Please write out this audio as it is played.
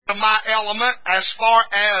my element as far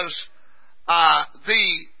as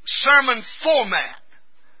the sermon format.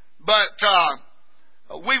 But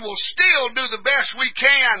we will still do the best we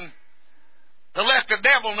can to let the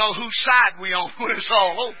devil know whose side we on when it's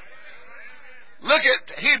all over. Look at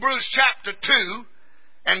Hebrews chapter 2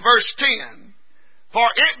 and verse 10. For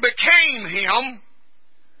it became him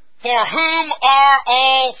for whom are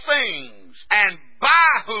all things, and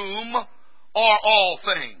by whom are all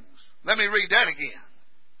things. Let me read that again.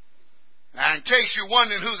 Now, in case you're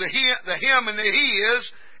wondering who the him and the he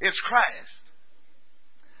is, it's Christ.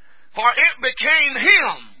 For it became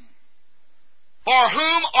him for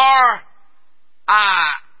whom are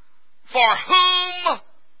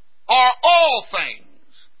all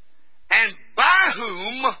things, and by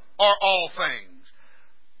whom are all things.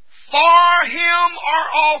 For him are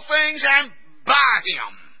all things, and by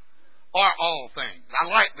him are all things. I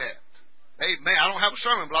like that. Amen. I don't have a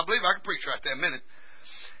sermon, but I believe I can preach right there in a minute.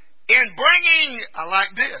 In bringing, I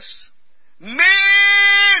like this,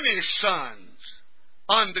 many sons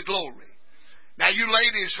unto glory. Now, you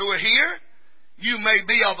ladies who are here, you may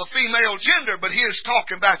be of a female gender, but here's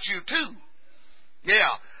talking about you too.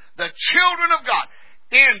 Yeah, the children of God.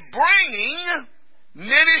 In bringing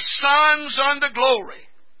many sons unto glory,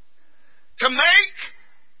 to make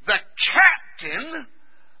the captain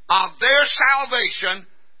of their salvation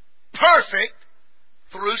perfect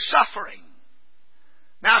through suffering.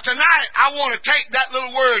 Now tonight, I want to take that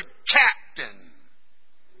little word, captain.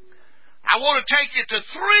 I want to take you to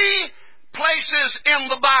 3 places in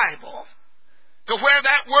the Bible to where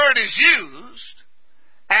that word is used.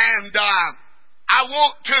 And I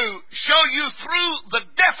want to show you through the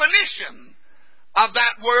definition of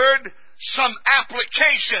that word some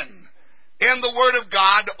application in the Word of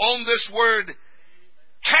God on this word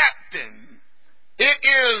captain. It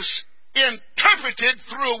is interpreted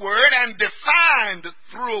through a word and defined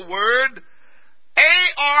through a word,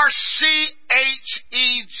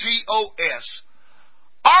 Archegos.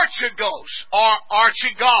 Archegos or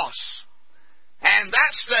archegos. And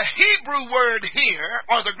that's the Hebrew word here,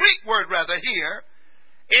 or the Greek word rather here,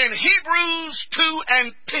 in Hebrews 2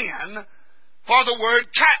 and 10 for the word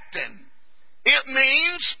captain. It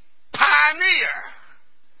means pioneer.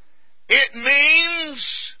 It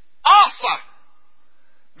means author.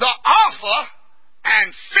 The author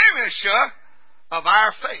and finisher of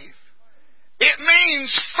our faith. It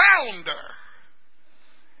means founder.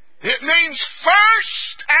 It means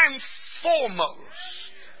first and foremost.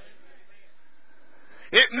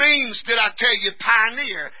 It means, did I tell you,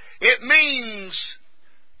 pioneer? It means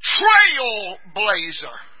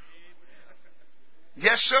trailblazer.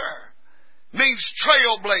 Yes, sir. Means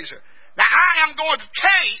trailblazer. Now, I am going to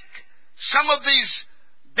take some of these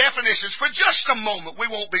definitions for just a moment. We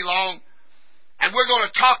won't be long. And we're going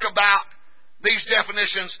to talk about these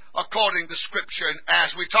definitions according to Scripture. And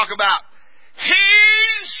as we talk about,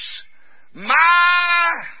 He's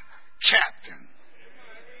my captain.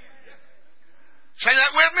 Say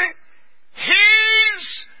that with me.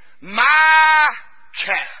 He's my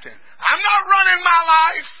captain. I'm not running my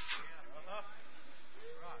life.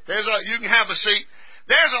 You can have a seat.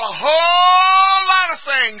 There's a whole lot of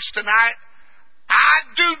things tonight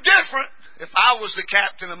I'd do different if I was the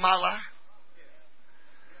captain of my life.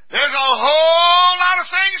 There's a whole lot of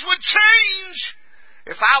things would change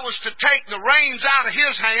if I was to take the reins out of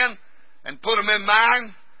his hand and put them in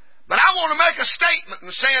mine. But I want to make a statement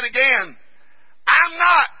and say it again. I'm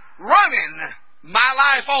not running my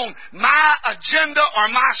life on my agenda or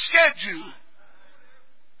my schedule.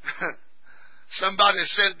 Somebody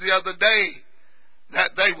said the other day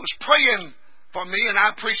that they was praying for me, and I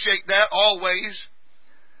appreciate that always.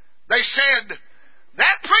 They said,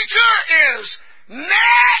 that preacher is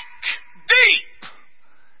neck deep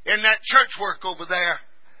in that church work over there.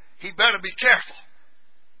 He better be careful.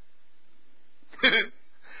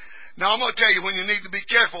 Now, I'm going to tell you when you need to be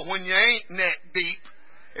careful when you ain't neck deep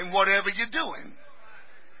in whatever you're doing.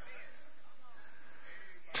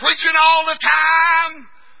 Preaching all the time,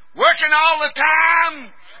 working all the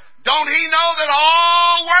time. Don't he know that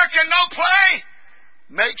all work and no play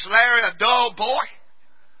makes Larry a dull boy?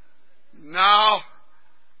 No.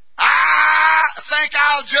 I think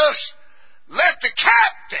I'll just let the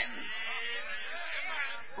captain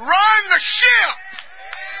run the ship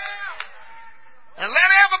and let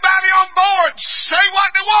everybody on board say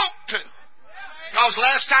what they want to. Because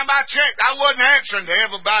last time I checked, I wasn't answering to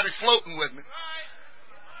everybody floating with me.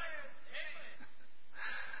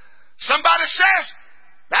 Somebody says,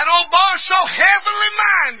 that old boy's so heavenly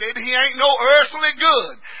minded, he ain't no earthly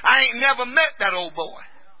good. I ain't never met that old boy.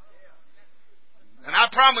 And I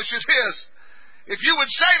promise you this, if you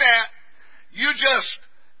would say that, you just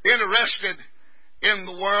interested in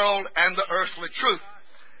the world and the earthly truth.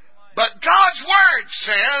 But God's Word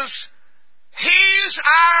says He's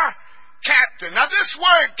our captain. Now this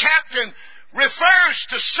word captain refers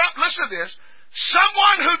to listen to this,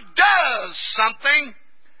 someone who does something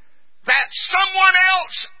that someone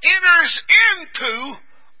else enters into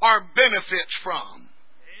or benefits from.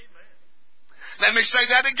 Let me say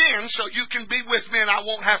that again so you can be with me and I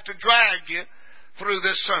won't have to drag you through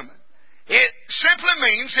this sermon. It simply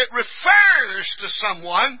means it refers to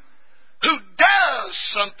someone who does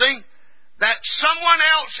something that someone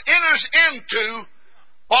else enters into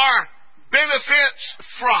or benefits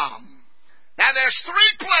from. Now there's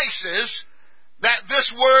three places that this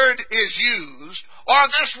word is used, or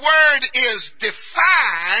this word is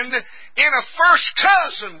defined in a first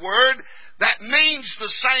cousin word that means the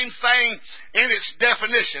same thing in its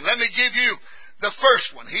definition. Let me give you the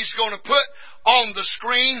first one. He's going to put on the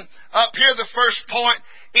screen up here, the first point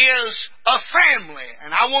is a family. And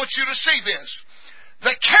I want you to see this.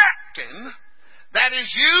 The captain that is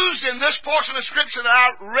used in this portion of Scripture that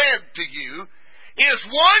I read to you is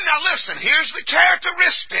one, now listen, here's the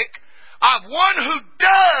characteristic of one who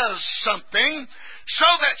does something so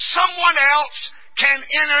that someone else can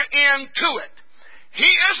enter into it. He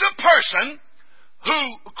is a person who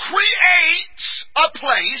creates a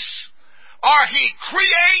place or he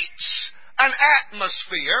creates an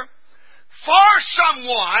atmosphere for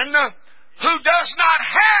someone who does not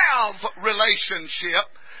have relationship,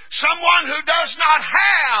 someone who does not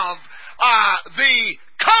have the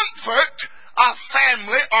comfort of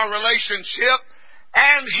family or relationship,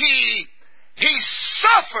 and he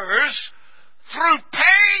suffers through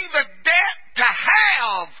paying the debt to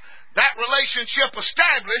have that relationship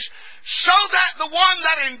established so that the one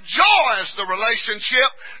that enjoys the relationship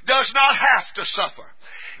does not have to suffer.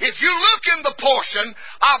 If you look in the portion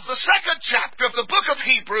of the second chapter of the book of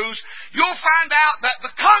Hebrews, you'll find out that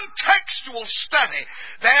the contextual study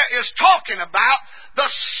there is talking about the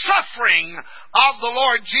suffering of the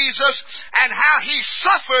Lord Jesus and how He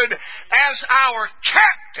suffered as our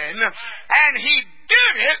captain, and He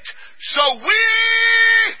did it so we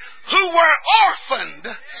who were orphaned,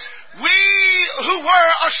 we who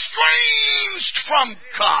were estranged from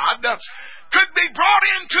God, could be brought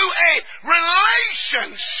into a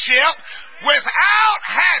relationship without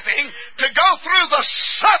having to go through the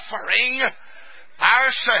suffering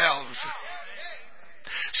ourselves.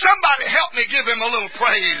 Somebody help me give Him a little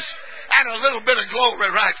praise and a little bit of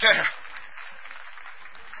glory right there.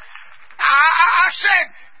 I said,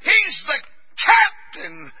 He's the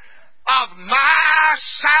captain of my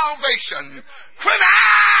salvation. When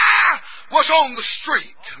I was on the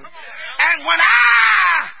street, and when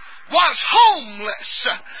I was homeless,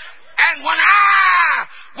 and when I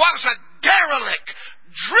was a derelict,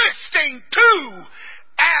 drifting to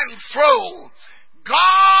and fro,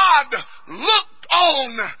 God looked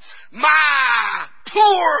on my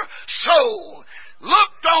poor soul,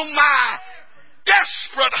 looked on my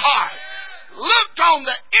desperate heart, looked on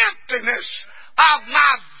the emptiness of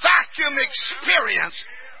my vacuum experience,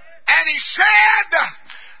 and He said,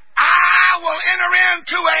 I will enter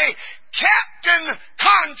into a captain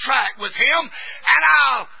contract with Him, and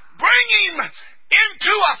I'll bring him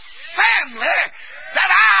into a family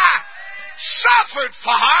that I suffered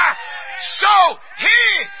for, so he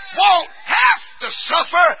won't have to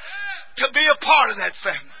suffer to be a part of that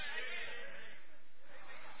family.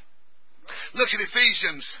 Look at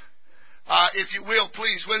Ephesians, if you will,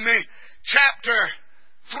 please, with me. Chapter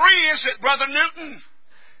 3, is it, Brother Newton?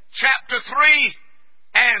 Chapter 3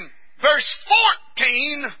 and verse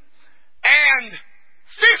 14 and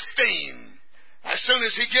 15. As soon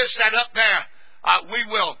as he gets that up there, we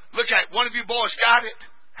will look at it. One of you boys got it?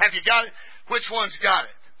 Have you got it? Which one's got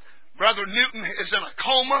it? Brother Newton is in a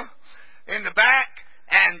coma in the back,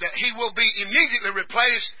 and he will be immediately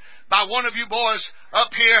replaced by one of you boys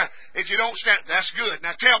up here if you don't stand. That's good.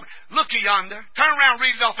 Now tell me, look yonder. Turn around,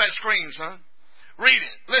 read it off that screen, son. Read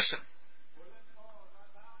it. Listen.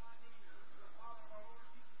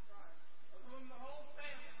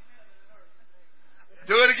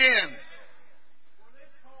 Do it again.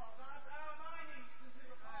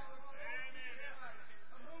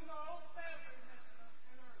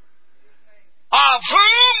 Of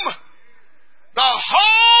whom the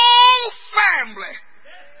whole family,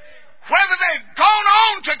 whether they've gone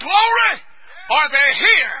on to glory or they're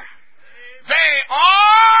here, they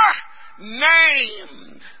are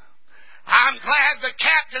named. I'm glad the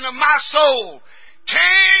captain of my soul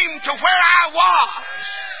came to where I was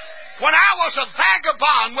when I was a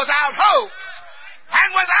vagabond without hope and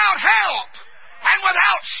without help and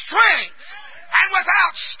without strength and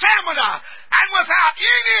without stamina and without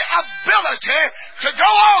any ability to go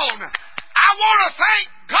on. I want to thank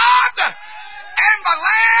God and the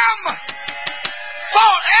Lamb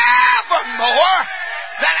forevermore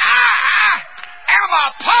that I am a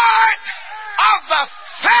part of the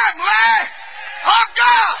family of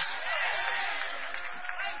God.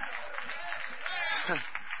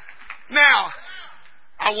 Now,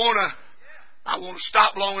 I want to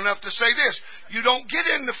stop long enough to say this. You don't get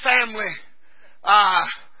in the family by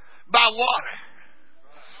water.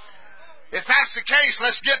 If that's the case,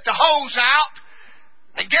 let's get the hose out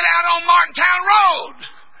and get out on Martintown Road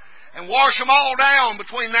and wash them all down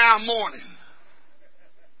between now and morning.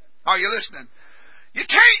 Are you listening? You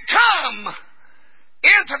can't come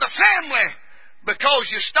into the family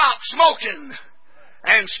because you stop smoking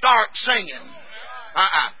and start singing.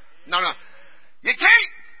 No. You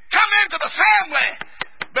can't come into the family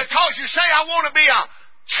because you say, I want to be a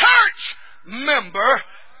church member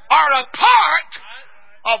or a part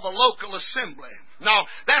of a local assembly. No,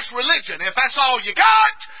 that's religion. If that's all you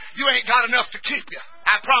got, you ain't got enough to keep you.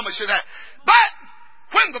 I promise you that. But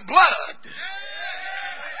when the blood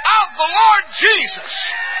of the Lord Jesus,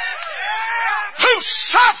 who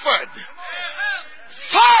suffered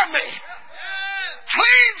for me,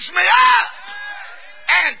 cleans me up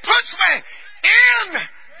and puts me in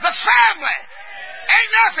the family,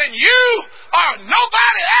 ain't nothing you or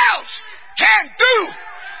nobody else can do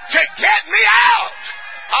to get me out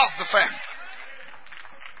of the family.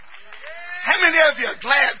 How many of you are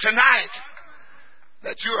glad tonight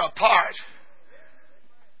that you're a part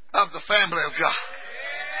of the family of God?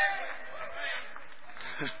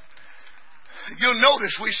 You'll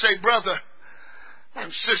notice we say brother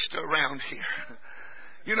and sister around here.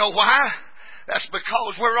 You know why? That's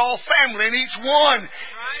because we're all family, and each one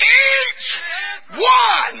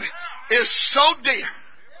is so dear.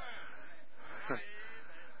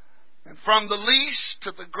 And from the least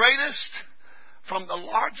to the greatest, from the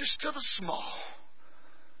largest to the small,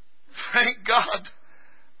 thank God,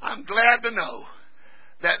 I'm glad to know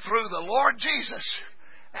that through the Lord Jesus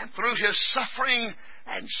and through His suffering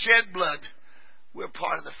and shed blood, we're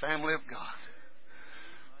part of the family of God.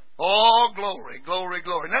 Oh, glory, glory,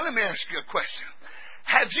 glory. Now let me ask you a question.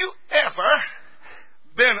 Have you ever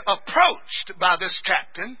been approached by this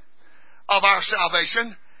captain of our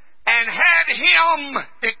salvation and had him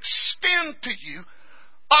extend to you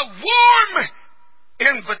a warm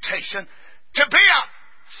invitation to be a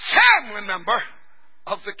family member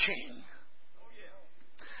of the King?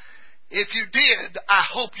 If you did, I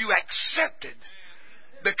hope you accepted.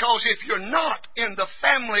 Because if you're not in the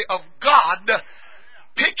family of God,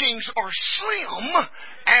 pickings are slim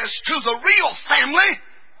as to the real family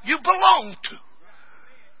you belong to.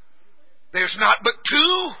 There's not but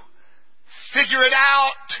two. Figure it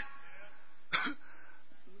out.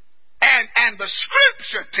 And the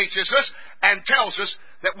Scripture teaches us and tells us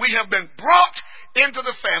that we have been brought into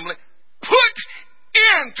the family, put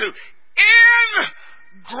into,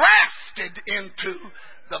 engrafted into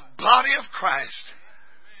the body of Christ.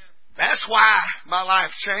 That's why my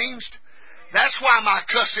life changed. That's why my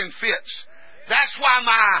cussing fits. That's why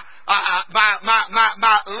my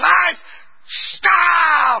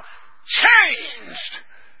lifestyle changed.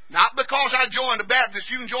 Not because I joined a Baptist.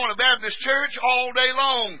 You can join a Baptist church all day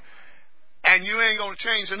long, and you ain't going to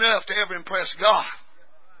change enough to ever impress God.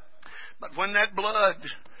 But when that blood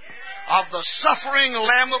of the suffering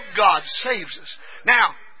Lamb of God saves us.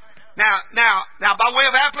 Now, by way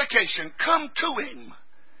of application, come to Him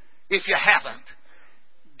if you haven't.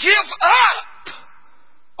 Give up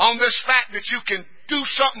on this fact that you can do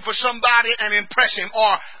something for somebody and impress Him,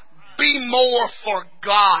 or be more for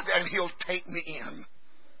God and He'll take me in.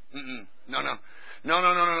 No.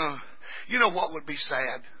 You know what would be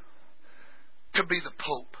sad? To be the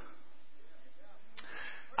Pope.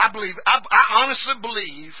 I honestly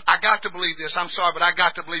believe, I got to believe this. I'm sorry, but I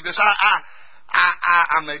got to believe this.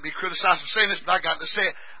 I may be criticized for saying this, but I got to say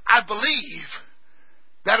it. I believe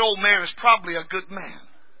that old man is probably a good man.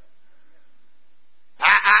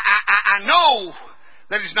 I know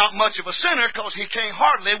that he's not much of a sinner because he can't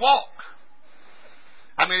hardly walk.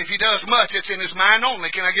 I mean, if he does much, it's in his mind only.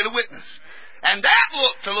 Can I get a witness? And that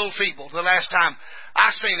looked a little feeble the last time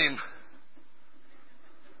I seen him.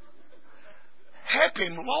 Help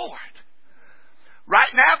him, Lord.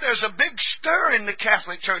 Right now, there's a big stir in the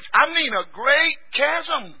Catholic Church. I mean, a great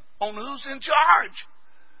chasm on who's in charge.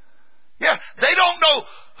 Yeah, they don't know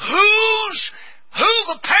who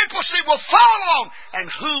the papacy will fall on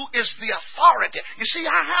and who is the authority. You see,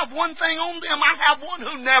 I have one thing on them. I have one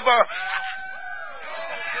who never...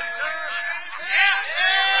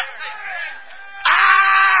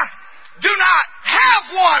 I do not have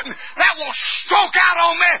one that will stroke out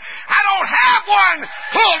on me. I don't have one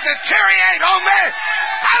who'll deteriorate on me.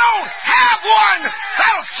 I don't have one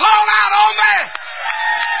that'll fall out on me.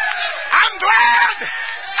 I'm glad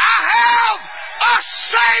I have a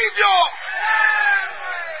Savior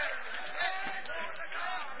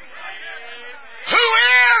who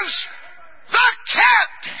is the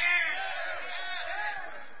captain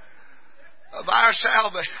of our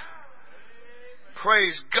salvation.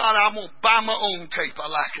 Praise God, I'm going to buy my own tape. I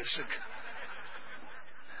like it.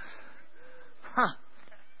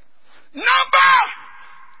 Number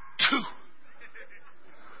 2.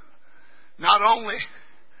 Not only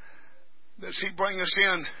does He bring us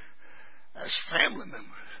in as family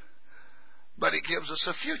members, but it gives us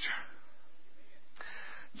a future.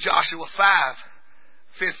 Joshua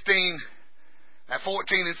 14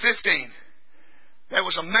 and 15. There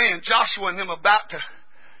was a man, Joshua, and them about to,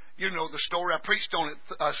 you know the story. I preached on it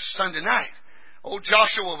Sunday night. Old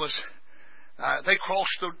Joshua was, they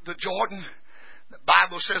crossed the Jordan. The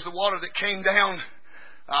Bible says the water that came down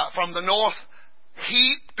from the north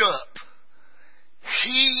heaped up.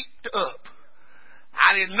 Heaped up.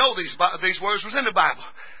 I didn't know these words was in the Bible.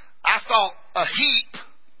 I thought a heap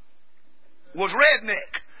was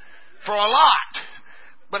redneck for a lot.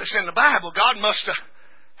 But it's in the Bible. God must have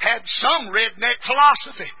had some redneck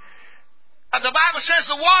philosophy. The Bible says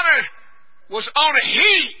the water was on a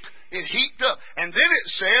heap. It heaped up. And then it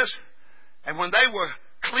says, and when they were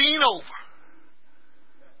clean over.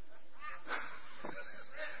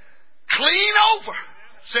 Clean over.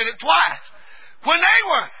 Said it twice. When they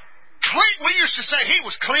were clean, we used to say he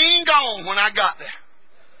was clean gone when I got there.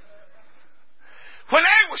 When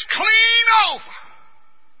they was clean over,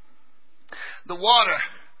 the water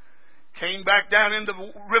came back down in the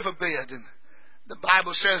riverbed, and the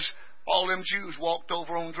Bible says all them Jews walked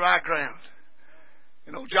over on dry ground.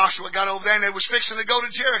 You know, Joshua got over there and they was fixing to go to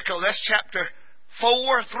Jericho. That's chapter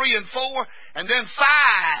 4, 3 and 4. And then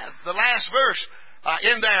 5, the last verse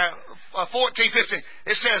in there, 14, 15.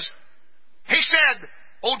 It says, he said,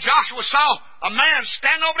 old Joshua saw a man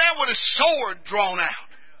standing over there with his sword drawn out.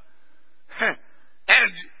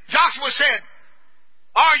 And Joshua said,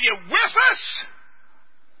 are you with us?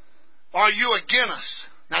 Or are you against us?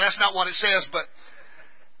 Now that's not what it says, but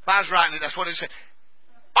if I was writing it, that's what it said.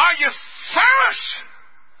 Are you for us?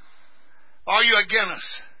 Or are you against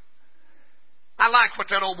us? I like what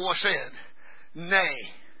that old boy said.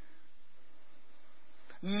 Nay.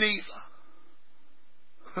 Neither.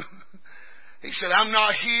 He said, I'm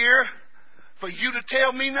not here for you to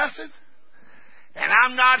tell me nothing. And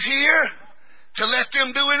I'm not here to let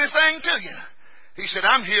them do anything to you. He said,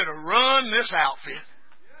 I'm here to run this outfit.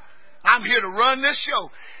 I'm here to run this show.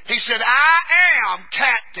 He said, I am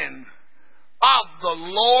captain of the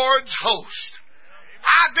Lord's host.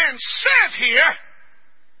 I've been sent here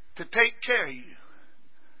to take care of you.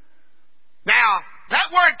 Now,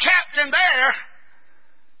 that word captain there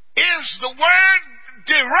is the word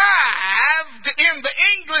derived in the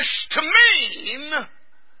English to mean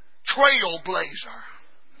trailblazer.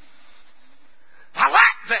 I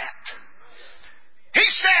like that. He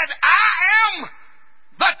said, I am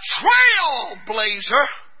the trailblazer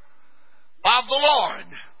of the Lord.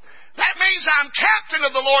 That means I'm captain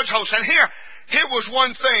of the Lord's host. And here was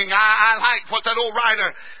one thing I like what that old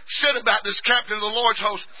writer said about this captain of the Lord's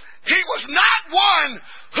host. He was not one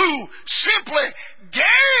who simply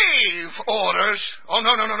gave orders. Oh,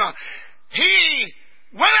 no. He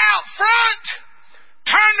went out front,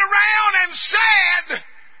 turned around and said,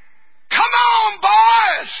 come on,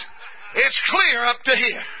 boys. It's clear up to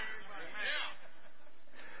here.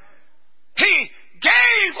 He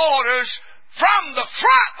gave orders from the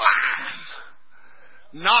front line,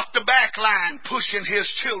 not the back line, pushing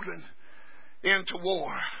his children into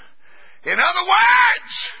war. In other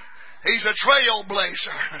words, he's a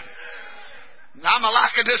trailblazer. I'm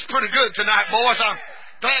liking this pretty good tonight, boys. I'm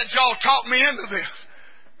glad y'all talked me into this.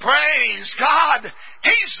 Praise God.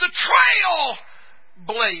 He's the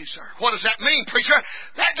trailblazer. What does that mean, preacher?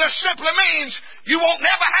 That just simply means you won't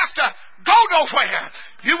never have to go nowhere.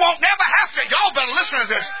 You won't never have to, y'all better listen to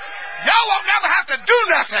this. Y'all won't never have to do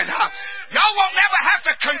nothing. Y'all won't never have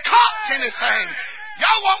to concoct anything.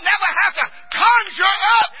 Y'all won't never have to conjure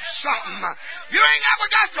up something. You ain't ever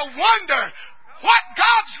got to wonder what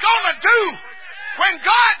God's going to do when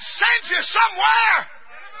God sends you somewhere.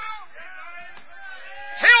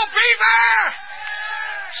 He'll be there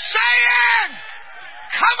saying,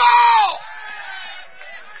 come on.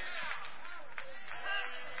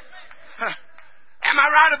 Am I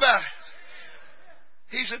right about it?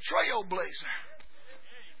 He's a trailblazer.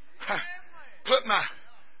 Put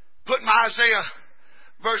my Isaiah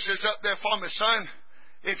verses up there for me, son,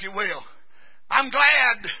 if you will. I'm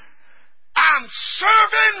glad I'm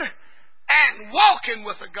serving and walking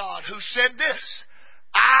with a God who said this: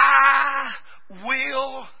 I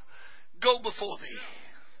will go before thee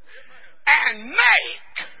and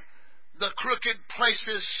make the crooked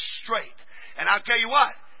places straight. And I'll tell you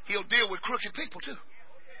what, He'll deal with crooked people too.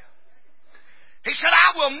 He said,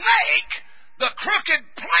 I will make the crooked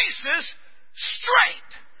places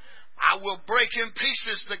straight. I will break in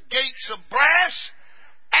pieces the gates of brass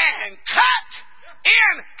and cut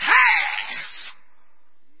in half,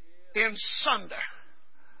 in sunder,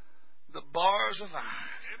 the bars of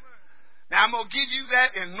iron. Now I'm going to give you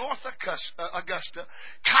that in North Augusta,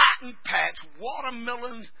 cotton patch,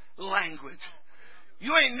 watermelon language.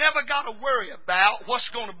 You ain't never got to worry about what's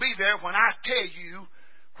going to be there when I tell you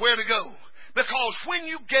where to go. Because when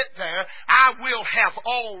you get there, I will have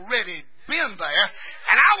already been there,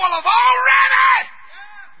 and I will have already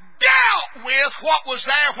dealt with what was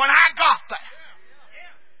there when I got there.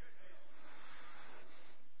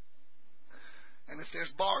 And if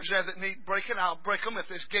there's bars there that need breaking, I'll break them. If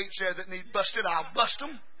there's gates there that need busted, I'll bust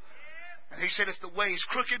them. And he said, if the way's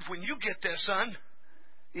crooked, when you get there, son,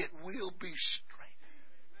 it will be straight.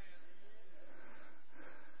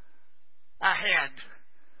 I had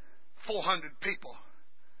 400 people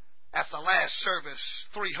at the last service,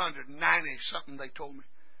 390 something they told me,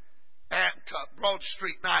 at Broad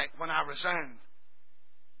Street night when I resigned.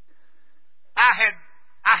 I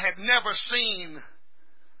had never seen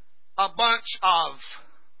a bunch of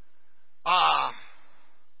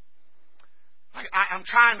I'm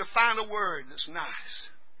trying to find a word that's nice.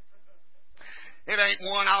 It ain't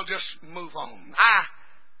one, I'll just move on. I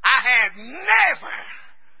had never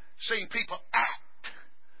seen people act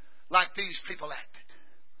like these people acted.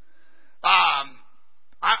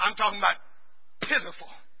 I'm talking about pitiful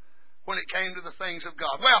when it came to the things of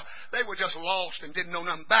God. Well, they were just lost and didn't know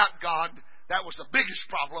nothing about God. That was the biggest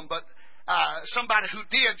problem. But somebody who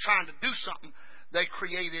did trying to do something, they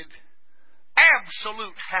created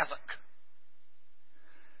absolute havoc.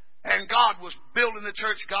 And God was building the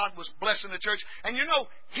church. God was blessing the church. And you know,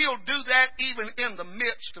 He'll do that even in the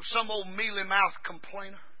midst of some old mealy-mouthed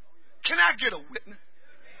complainer. Can I get a witness?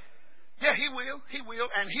 Yeah, He will. He will.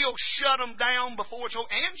 And He'll shut them down before it's over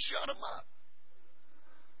and shut them up.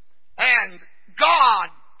 And God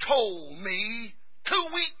told me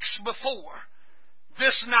 2 weeks before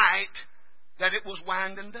this night that it was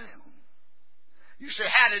winding down. You say,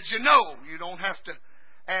 how did you know? You don't have to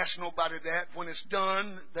ask nobody that. When it's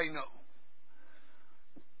done, they know.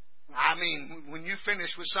 I mean, when you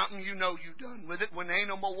finish with something, you know you're done with it. When there ain't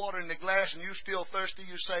no more water in the glass and you're still thirsty,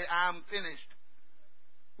 you say, I'm finished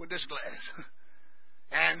with this glass.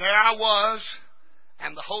 And there I was,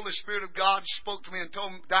 and the Holy Spirit of God spoke to me and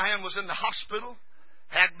told me Diane was in the hospital,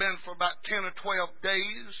 had been for about 10 or 12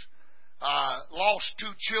 days, lost 2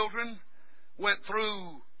 children, went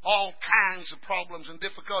through all kinds of problems and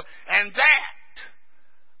difficulties, and that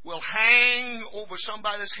will hang over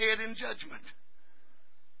somebody's head in judgment.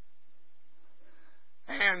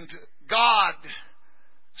 And God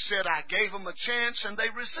said, I gave them a chance and they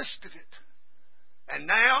resisted it. And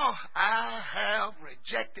now I have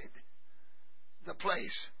rejected the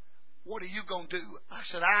place. What are you going to do? I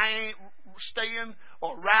said, I ain't staying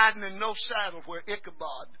or riding in no saddle where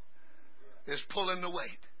Ichabod is pulling the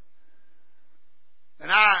weight. And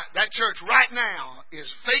that church right now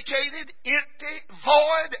is vacated, empty,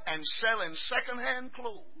 void, and selling secondhand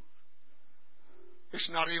clothes. It's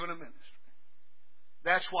not even a ministry.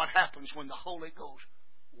 That's what happens when the Holy Ghost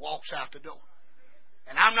walks out the door.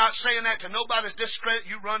 And I'm not saying that to nobody's discredit.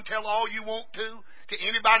 You run tell all you want to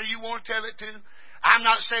anybody you want to tell it to. I'm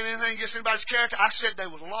not saying anything against anybody's character. I said they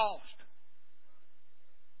was lost.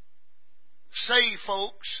 Saved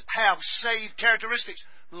folks have saved characteristics.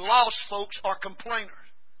 Lost folks are complainers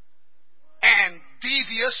and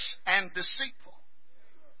devious and deceitful.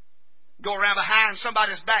 Go around behind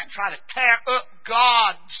somebody's back and try to tear up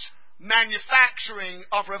God's manufacturing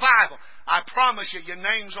of revival. I promise you, your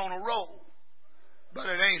name's on a roll, but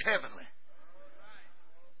it ain't heavenly.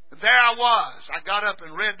 There I was. I got up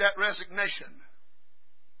and read that resignation.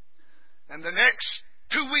 And the next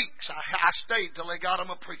 2 weeks, I stayed till they got him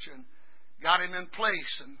a preacher and got him in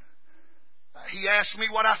place. And he asked me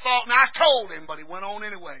what I thought, and I told him, but he went on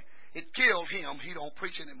anyway. It killed him. He don't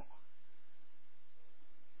preach anymore.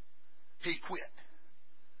 He quit.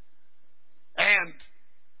 And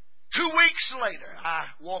 2 weeks later, I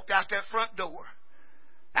walked out that front door,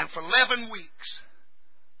 and for 11 weeks,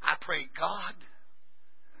 I prayed, God,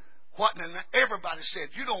 what? And everybody said,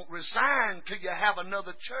 you don't resign till you have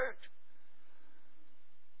another church.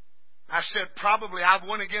 I said, probably I've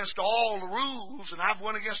went against all the rules and I've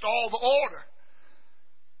went against all the order.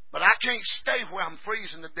 But I can't stay where I'm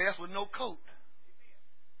freezing to death with no coat.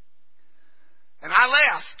 And I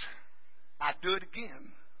left. I'd do it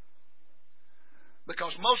again.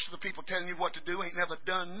 Because most of the people telling you what to do ain't never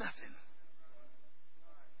done nothing.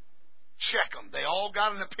 Check them. They all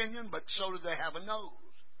got an opinion, but so do they have a nose.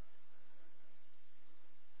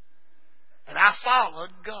 And I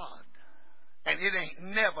followed God. And it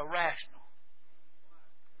ain't never rational.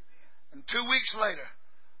 And 2 weeks later,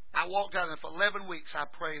 I walked out, and for 11 weeks I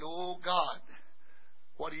prayed, oh God,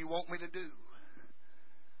 what do you want me to do?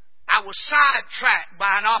 I was sidetracked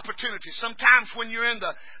by an opportunity. Sometimes when you're in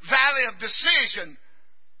the valley of decision,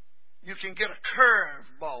 you can get a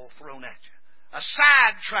curveball thrown at you. A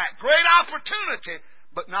sidetrack. Great opportunity,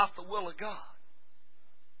 but not the will of God.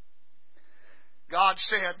 God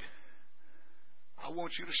said, I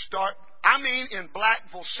want you to start. In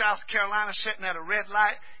Blackville, South Carolina, sitting at a red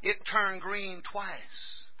light, it turned green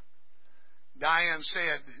twice. Diane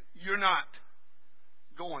said, you're not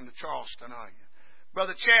going to Charleston, are you?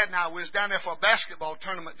 Brother Chad and I was down there for a basketball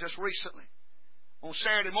tournament just recently. On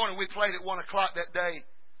Saturday morning, we played at 1 o'clock that day.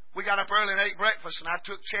 We got up early and ate breakfast, and I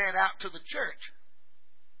took Chad out to the church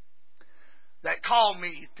that called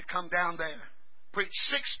me to come down there. Preached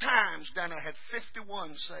 6 times down there, had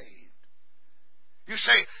 51 saved. You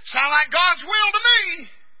say, sound like God's will to me.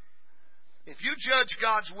 If you judge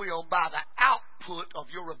God's will by the output of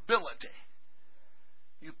your ability,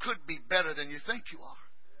 you could be better than you think you are.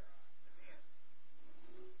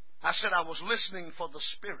 I said I was listening for the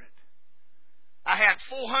Spirit. I had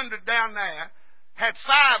 400 down there, had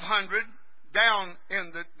 500 down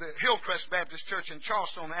in the Hillcrest Baptist Church in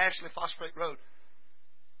Charleston on the Ashley Phosphate Road.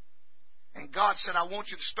 And God said, I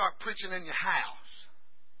want you to start preaching in your house.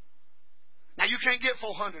 Now, you can't get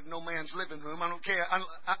 400 in no man's living room. I don't care,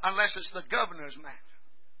 unless it's the governor's mansion.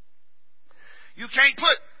 You can't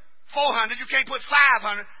put 400. You can't put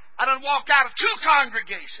 500. I done walked out of 2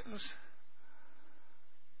 congregations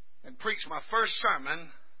and preached my first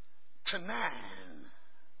sermon to 9.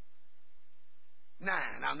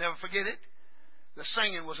 I'll never forget it. The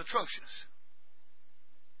singing was atrocious.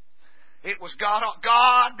 It was God.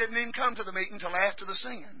 God didn't even come to the meeting until after the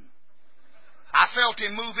singing. I felt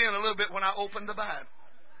Him move in a little bit when I opened the Bible.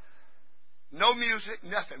 No music,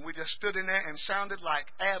 nothing. We just stood in there and sounded like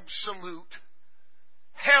absolute,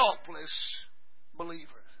 helpless believers.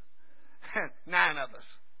 9 of us.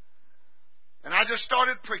 And I just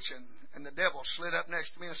started preaching, and the devil slid up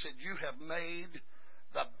next to me and said, you have made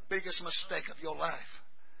the biggest mistake of your life.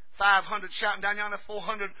 500 shouting down yonder,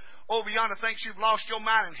 400 over yonder thinks you've lost your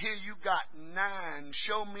mind, and here you got 9.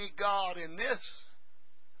 Show me God in this.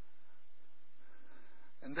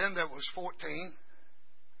 And then there was 14.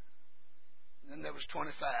 And then there was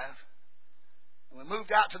 25. And we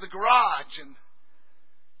moved out to the garage and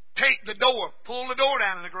taped the door, pulled the door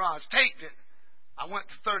down in the garage, taped it. I went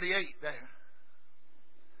to 38 there.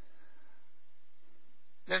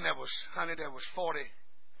 Then there was 44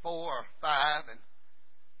 or 5,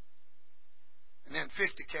 and then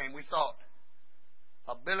 50 came. We thought,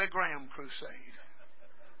 a Billy Graham crusade.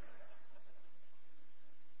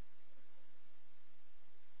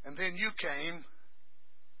 And then you came.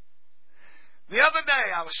 The other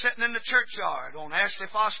day, I was sitting in the churchyard on Ashley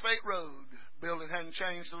Phosphate Road. Building hadn't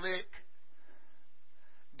changed a lick.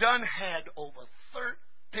 Done had over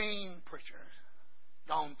 13 preachers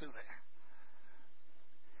gone through there.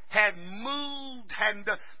 Had moved, hadn't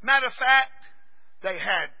done. Matter of fact, they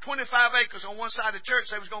had 25 acres on one side of the church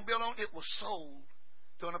they was going to build on. It was sold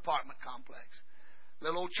to an apartment complex.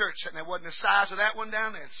 Little old church sitting there wasn't the size of that one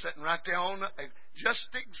down there. It's sitting right there on just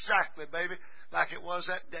exactly, baby, like it was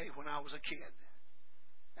that day when I was a kid.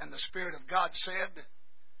 And the Spirit of God said,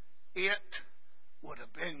 it would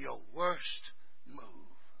have been your worst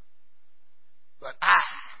move. But I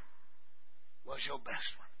was your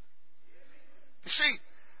best one. You see,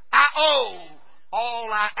 I owe all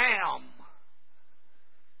I am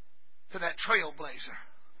to that trailblazer.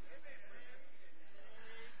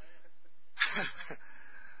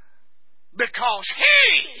 Because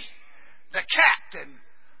He, the captain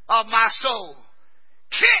of my soul,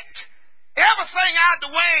 kicked everything out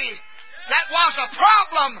of the way that was a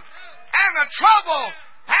problem and a trouble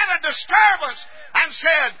and a disturbance and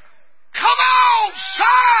said, come on,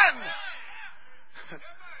 son!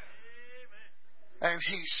 And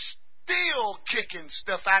He's still kicking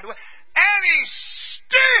stuff out of the way. And He's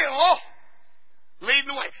still leading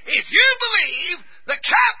the way. If you believe the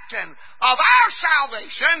captain of our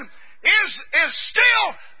salvation is still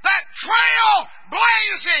that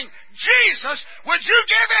trail-blazing Jesus, would you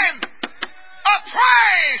give Him of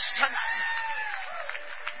praise tonight.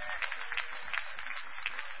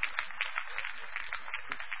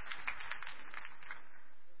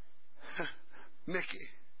 Mickey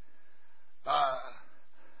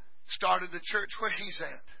started the church where he's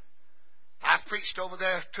at. I've preached over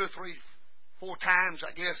there 2 or 3, 4 times,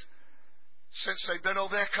 I guess, since they've been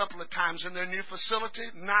over there a couple of times in their new facility.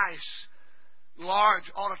 Nice,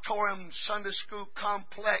 large auditorium, Sunday school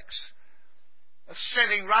complex,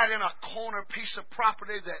 sitting right in a corner piece of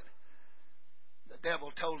property that the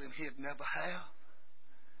devil told him he'd never have.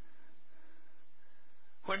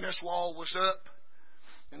 When this wall was up,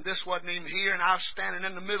 and this wasn't even here, and I was standing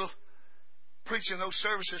in the middle preaching those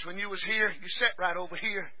services. When you was here, you sat right over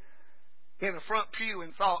here in the front pew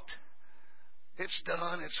and thought, it's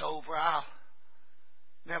done, it's over, I'll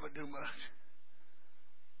never do much.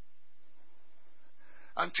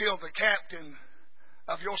 Until the captain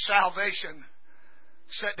of your salvation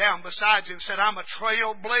sat down beside you and said, I'm a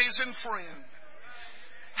trailblazing friend.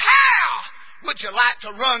 How would you like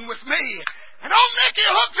to run with me? And old Mickey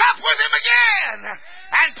hooked up with him again.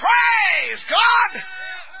 And praise God,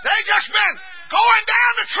 they just been going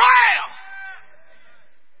down the trail.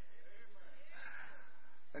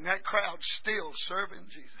 And that crowd's still serving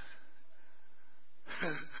Jesus.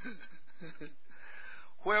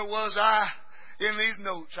 Where was I in these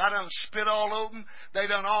notes? I done spit all over them. They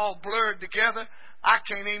done all blurred together. I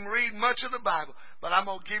can't even read much of the Bible. But I'm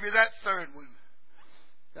going to give you that third one.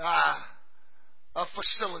 A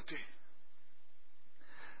facility.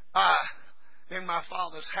 In my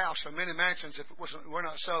Father's house are many mansions. If it were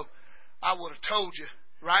not so, I would have told you.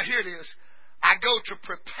 Right here it is. I go to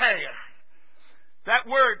prepare. That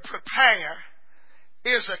word prepare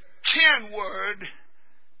is a kin word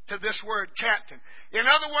to this word captain. In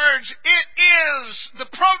other words, it is the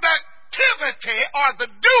productivity or the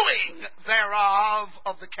doing thereof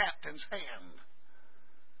of the captain's hand.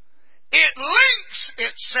 It links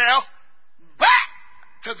itself back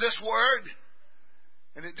to this word.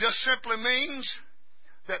 And it just simply means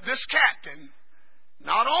that this captain,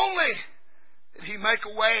 not only did he make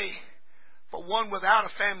a way for one without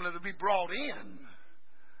a family to be brought in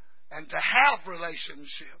and to have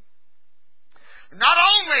relationship, not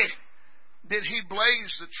only did he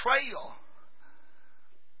blaze the trail,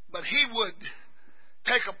 but he would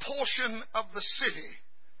take a portion of the city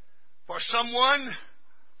for someone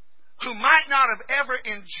who might not have ever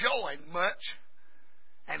enjoyed much,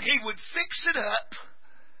 and he would fix it up.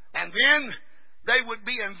 And then they would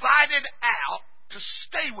be invited out to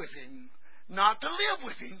stay with him. Not to live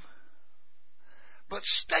with him, but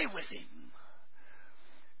stay with him.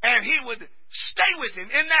 And he would stay with him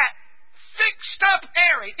in that fixed up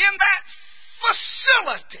area, in that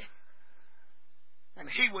facility. And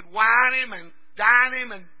he would wine him and dine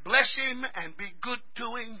him and bless him and be good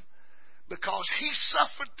to him because he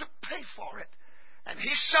suffered to pay for it. And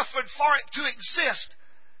he suffered for it to exist.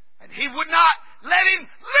 And he would not let him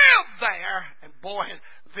live there. And boy,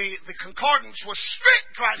 the concordance was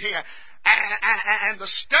strict right here. And the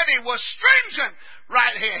study was stringent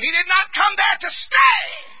right here. He did not come there to stay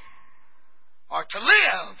or to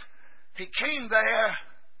live. He came there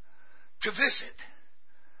to visit.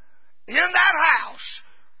 In that house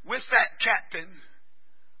with that captain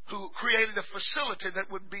who created a facility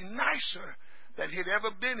that would be nicer than he'd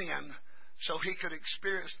ever been in so he could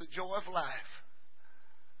experience the joy of life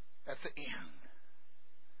at the end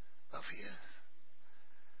of his.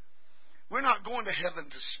 We're not going to heaven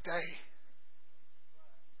to stay.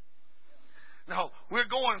 No, we're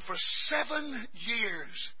going for 7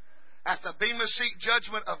 years at the Bema Seat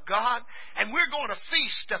judgment of God, and we're going to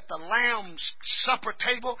feast at the Lamb's supper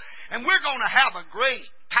table, and we're going to have a great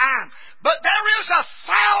time. But there is a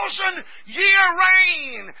 1,000-year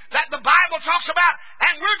reign that the Bible talks about,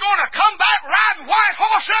 and we're going to come back riding white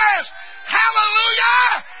horses.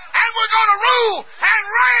 Hallelujah! And we're going to rule and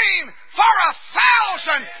reign for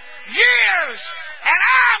 1,000 years. And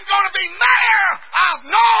I'm going to be mayor of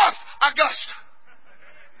North Augusta.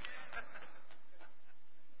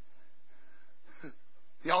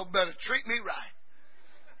 Y'all better treat me right.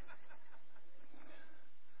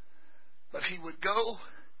 But he would go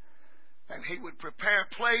and he would prepare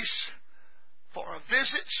a place for a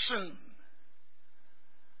visit soon.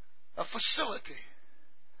 A facility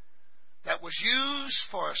that was used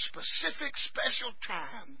for a specific special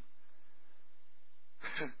time.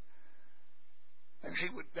 And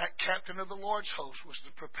that captain of the Lord's host was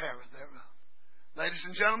the preparer thereof. Ladies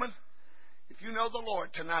and gentlemen, if you know the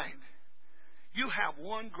Lord tonight, you have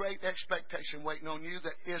one great expectation waiting on you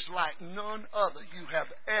that is like none other you have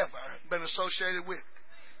ever been associated with.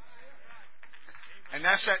 And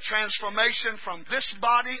that's that transformation from this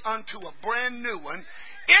body unto a brand new one.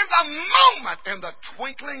 In the moment, in the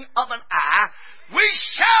twinkling of an eye, we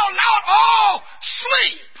shall not all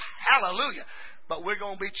sleep. Hallelujah. But we're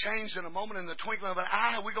going to be changed in a moment, in the twinkling of an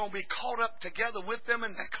eye. We're going to be caught up together with them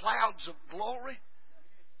in the clouds of glory.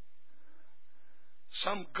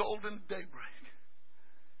 Some golden daybreak,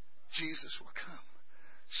 Jesus will come.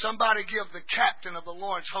 Somebody give the captain of the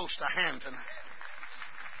Lord's host a hand tonight.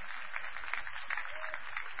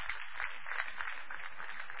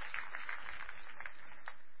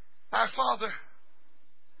 Our Father,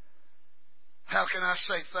 how can I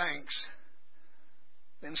say thanks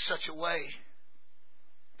in such a way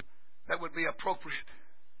that would be appropriate?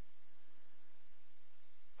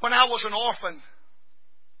 When I was an orphan,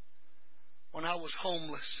 when I was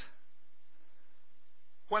homeless,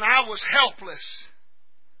 when I was helpless,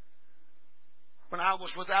 when I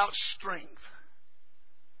was without strength,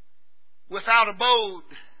 without abode,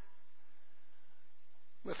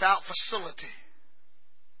 without facility,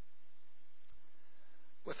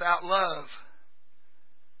 without love,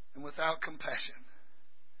 and without compassion.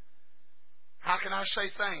 How can I say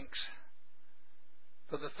thanks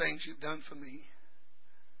for the things you've done for me?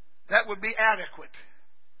 That would be adequate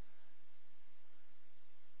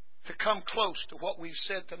to come close to what we've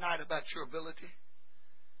said tonight about your ability.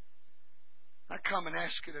 I come and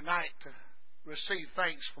ask you tonight to receive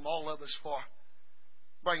thanks from all of us for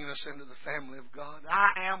bringing us into the family of God.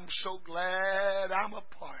 I am so glad I'm a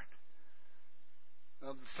part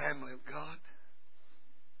of the family of God.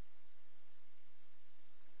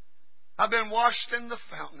 I've been washed in the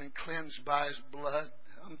fountain and cleansed by His blood.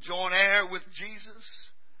 I'm joint heir with Jesus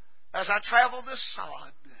as I travel this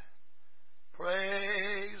sod.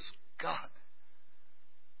 Praise God.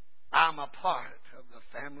 I'm a part of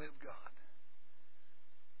the family of God.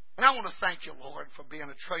 And I want to thank you, Lord, for being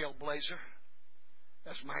a trailblazer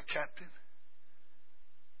as my captain.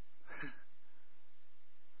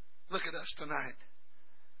 Look at us tonight,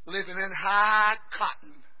 living in high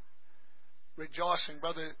cotton, rejoicing.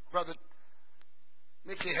 Brother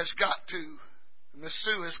Mickey has got to, Miss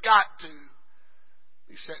Sue has got to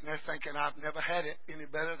be sitting there thinking, I've never had it any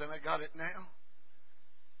better than I got it now.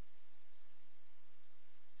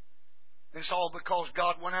 It's all because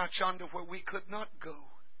God went out yonder where we could not go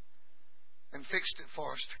and fixed it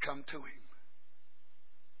for us to come to Him.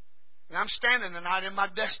 And I'm standing tonight in my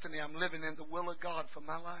destiny. I'm living in the will of God for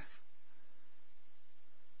my life.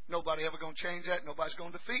 Nobody ever going to change that. Nobody's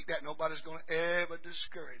going to defeat that. Nobody's going to ever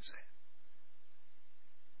discourage that.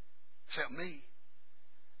 Except me.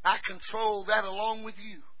 I control that along with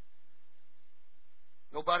you.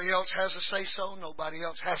 Nobody else has a say-so. Nobody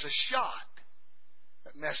else has a shot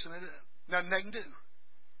at messing it up. Nothing they can do.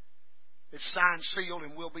 It's signed, sealed,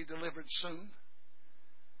 and will be delivered soon.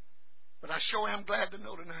 But I sure am glad to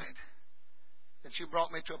know tonight that you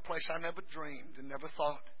brought me to a place I never dreamed and never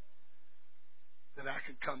thought that I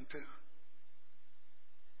could come to.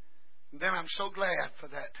 And then I'm so glad for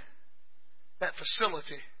that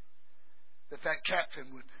facility that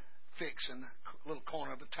captain would fix in the little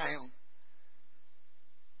corner of the town.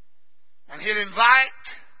 And he'd invite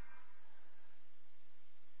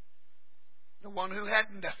the one who had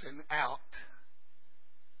nothing out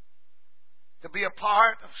to be a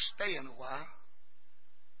part of staying a while,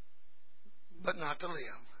 but not to live.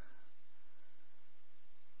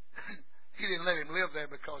 He didn't let him live there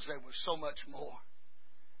because there was so much more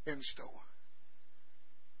in store.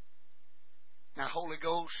 Now, Holy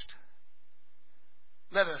Ghost,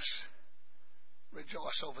 let us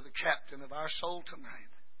rejoice over the captain of our soul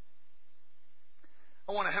tonight.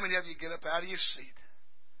 I wonder how many of you get up out of your seat.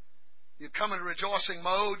 You'd come in a rejoicing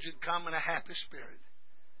mode. You'd come in a happy spirit.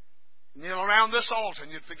 Kneel around this altar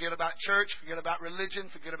and you'd forget about church, forget about religion,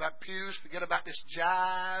 forget about pews, forget about this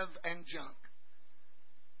jive and junk.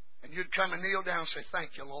 And you'd come and kneel down and say,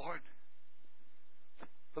 thank you, Lord,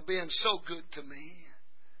 for being so good to me.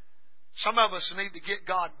 Some of us need to get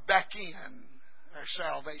God back in our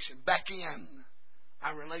salvation, back in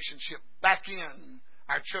our relationship, back in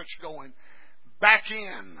our church going, back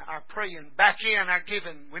in our praying, back in our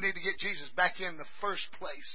giving. We need to get Jesus back in the first place.